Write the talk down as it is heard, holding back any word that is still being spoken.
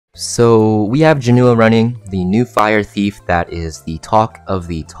So we have Jenua running, the new fire thief that is the talk of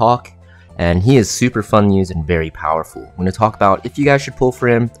the talk, and he is super fun to use and very powerful. I'm going to talk about if you guys should pull for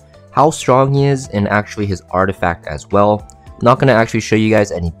him, how strong he is, and actually his artifact as well. I'm not going to actually show you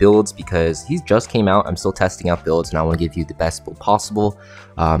guys any builds because he just came out. I'm still testing out builds and I want to give you the best build possible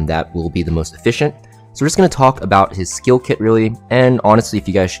that will be the most efficient. So we're just going to talk about his skill kit really, and honestly if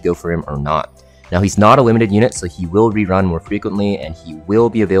you guys should go for him or not. Now he's not a limited unit, so he will rerun more frequently and he will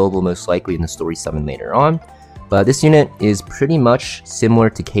be available most likely in the story summon later on. But this unit is pretty much similar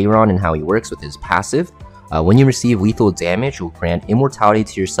to Kayron in how he works with his passive. When you receive lethal damage, it will grant immortality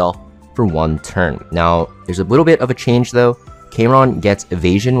to yourself for 1 turn. Now there's a little bit of a change though. Kayron gets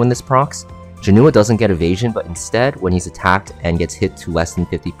evasion when this procs. Jenua doesn't get evasion, but instead when he's attacked and gets hit to less than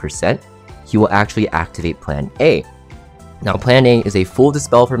 50%, he will actually activate Plan A. Now Plan A is a full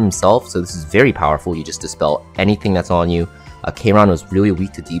dispel from himself, so this is very powerful. You just dispel anything that's on you. Kayron was really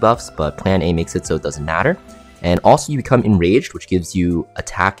weak to debuffs, but Plan A makes it so it doesn't matter. And also you become enraged, which gives you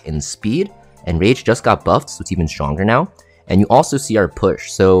attack and speed, and rage just got buffed, so it's even stronger now. And you also see our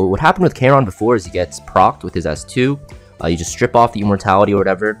push. So what happened with Kayron before is he gets procced with his S2, you just strip off the immortality or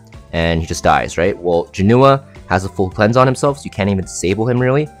whatever, and he just dies, right? Well, Jenua has a full cleanse on himself, so you can't even disable him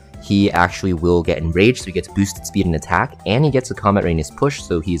really. He actually will get enraged, so he gets boosted speed and attack, and he gets a combat readiness push,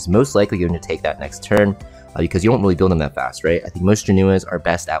 so he's most likely going to take that next turn, because you don't really build him that fast, right? I think most Jenuas are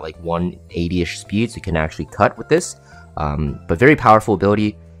best at like 180-ish speed, so you can actually cut with this, but very powerful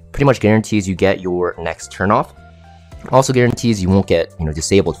ability, pretty much guarantees you get your next turn off. Also guarantees you won't get,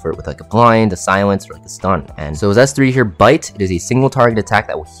 disabled for it with like a blind, a silence, or like a stun. And so his S3 here, Bite, it is a single target attack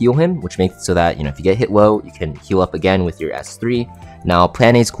that will heal him, which makes it so that, if you get hit low, you can heal up again with your S3. Now,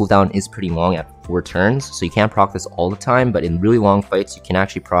 Plan A's cooldown is pretty long at 4 turns, so you can't proc this all the time, but in really long fights, you can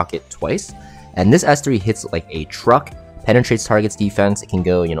actually proc it twice. And this S3 hits like a truck, penetrates target's defense. It can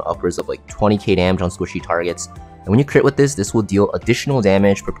go, upwards of like 20k damage on squishy targets. And when you crit with this will deal additional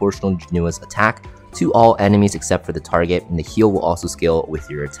damage proportional to Jenua's attack to all enemies except for the target, and the heal will also scale with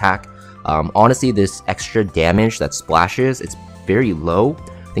your attack. Honestly, this extra damage that splashes, it's very low.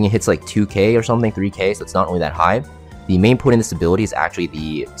 I think it hits like 2k or something, 3k, so it's not really that high. The main point in this ability is actually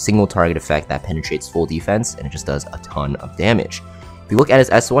the single target effect that penetrates full defense, and it just does a ton of damage. If you look at his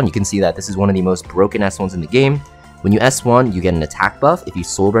S1, you can see that this is one of the most broken S1s in the game. When you S1, you get an attack buff. If you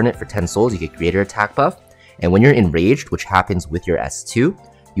soul burn it for 10 souls, you get greater attack buff. And when you're enraged, which happens with your S2,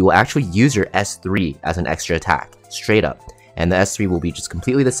 you will actually use your S3 as an extra attack, straight up. And the S3 will be just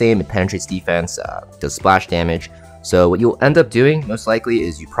completely the same. It penetrates defense, does splash damage. So what you'll end up doing, most likely,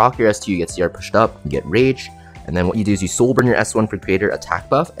 is you proc your S2, you get CR pushed up, you get rage. And then what you do is you soul burn your S1 for greater attack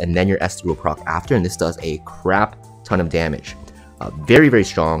buff, and then your S3 will proc after, and this does a crap ton of damage. Very, very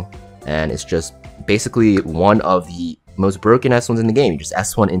strong, and it's just basically one of the most broken S1s in the game. You just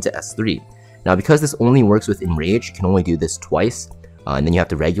S1 into S3. Now, because this only works with Enrage, you can only do this twice, and then you have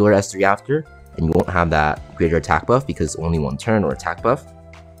the regular S3 after, and you won't have that greater attack buff because it's only 1 turn or attack buff.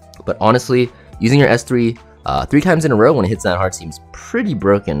 But honestly, using your S3 3 times in a row when it hits that hard seems pretty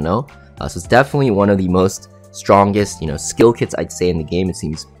broken, no? So it's definitely one of the most strongest, skill kits I'd say in the game. It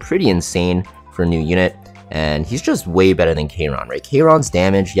seems pretty insane for a new unit, and he's just way better than Kayron, right? Kayron's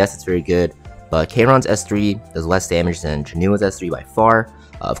damage, yes, it's very good, but Kayron's S3 does less damage than Jenua's S3 by far.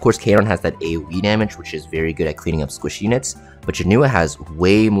 Of course, Kayron has that AoE damage, which is very good at cleaning up squish units, but Jenua has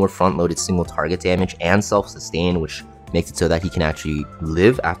way more front-loaded single target damage and self-sustain, which makes it so that he can actually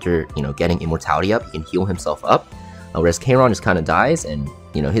live after, getting immortality up. He can heal himself up, whereas Kayron just kind of dies, and,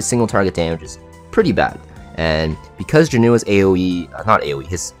 his single target damage is pretty bad. And because Jenua's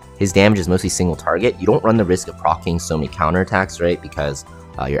his damage is mostly single target, you don't run the risk of proccing so many counterattacks, right? Because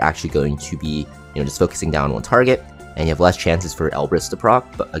you're actually going to be, just focusing down on one target, and you have less chances for Elbrus to proc,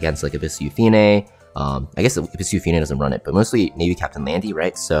 but against like Abyssu Athene. I guess Abyssu Athene doesn't run it, but mostly Navy Captain Landy,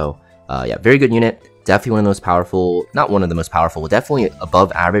 right? So yeah, very good unit. Definitely one of the most powerful, not one of the most powerful, but definitely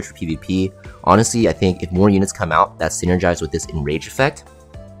above average for PvP. Honestly, I think if more units come out that synergize with this Enrage effect,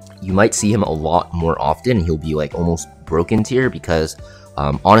 you might see him a lot more often, and he'll be like almost broken tier because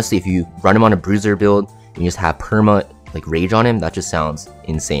honestly, if you run him on a bruiser build and you just have perma like rage on him, that just sounds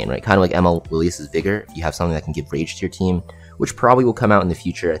insane, right? Kind of like ML Lilius's Vigor. If you have something that can give rage to your team, which probably will come out in the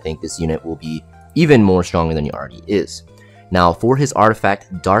future, I think this unit will be even more stronger than he already is. Now, for his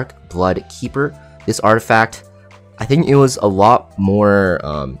artifact, Dark Blood Keeper, this artifact, I think it was a lot more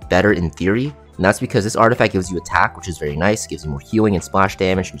better in theory, and that's because this artifact gives you attack, which is very nice, gives you more healing and splash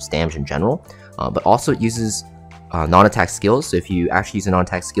damage and just damage in general, but also it uses non-attack skills. So if you actually use a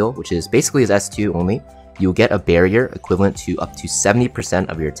non-attack skill, which is basically his S2 only, you'll get a barrier equivalent to up to 70%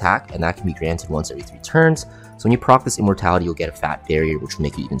 of your attack, and that can be granted once every 3 turns. So when you proc this immortality, you'll get a fat barrier, which will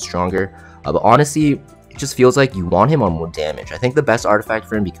make you even stronger. But honestly, it just feels like you want him on more damage. I think the best artifact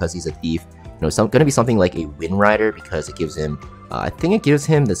for him, because he's a thief, going to be something like a Wind Rider, because it gives him, I think it gives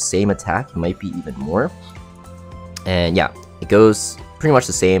him the same attack. It might be even more. And yeah, it goes pretty much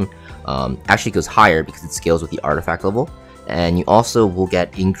the same. Actually, it goes higher because it scales with the artifact level. And you also will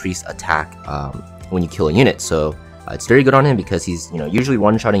get increased attack when you kill a unit. So it's very good on him because he's usually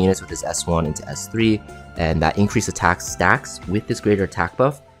one-shotting units with his S1 into S3, and that increased attack stacks with this greater attack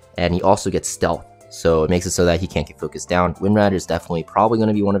buff. And he also gets stealth, so it makes it so that he can't get focused down. Wind Rider is definitely probably going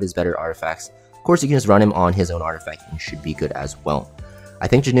to be one of his better artifacts. Of course, you can just run him on his own artifact and should be good as well. I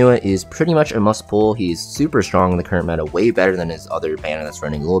think Jenua is pretty much a must pull. He's super strong in the current meta, way better than his other banner that's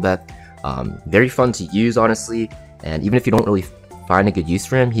running Lulebeth. Very fun to use, honestly, and even if you don't really find a good use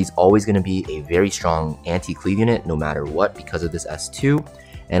for him, he's always going to be a very strong anti-cleave unit no matter what because of this S2.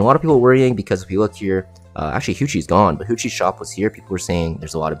 And a lot of people are worrying because if you look here, actually Huchi's gone, but Huchi's shop was here. People were saying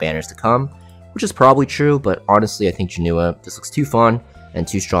there's a lot of banners to come, which is probably true, but honestly I think Jenua just looks too fun and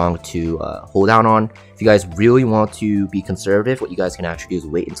too strong to hold out on. If you guys really want to be conservative, what you guys can actually do is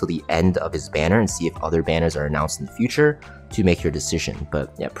wait until the end of his banner and see if other banners are announced in the future to make your decision.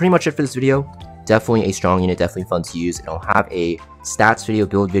 But yeah, pretty much it for this video. Definitely a strong unit, definitely fun to use, and I'll have a stats video,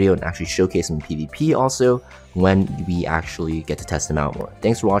 build video, and actually showcase him in PvP also when we actually get to test him out more.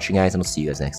 Thanks for watching, guys, and I'll see you guys next time.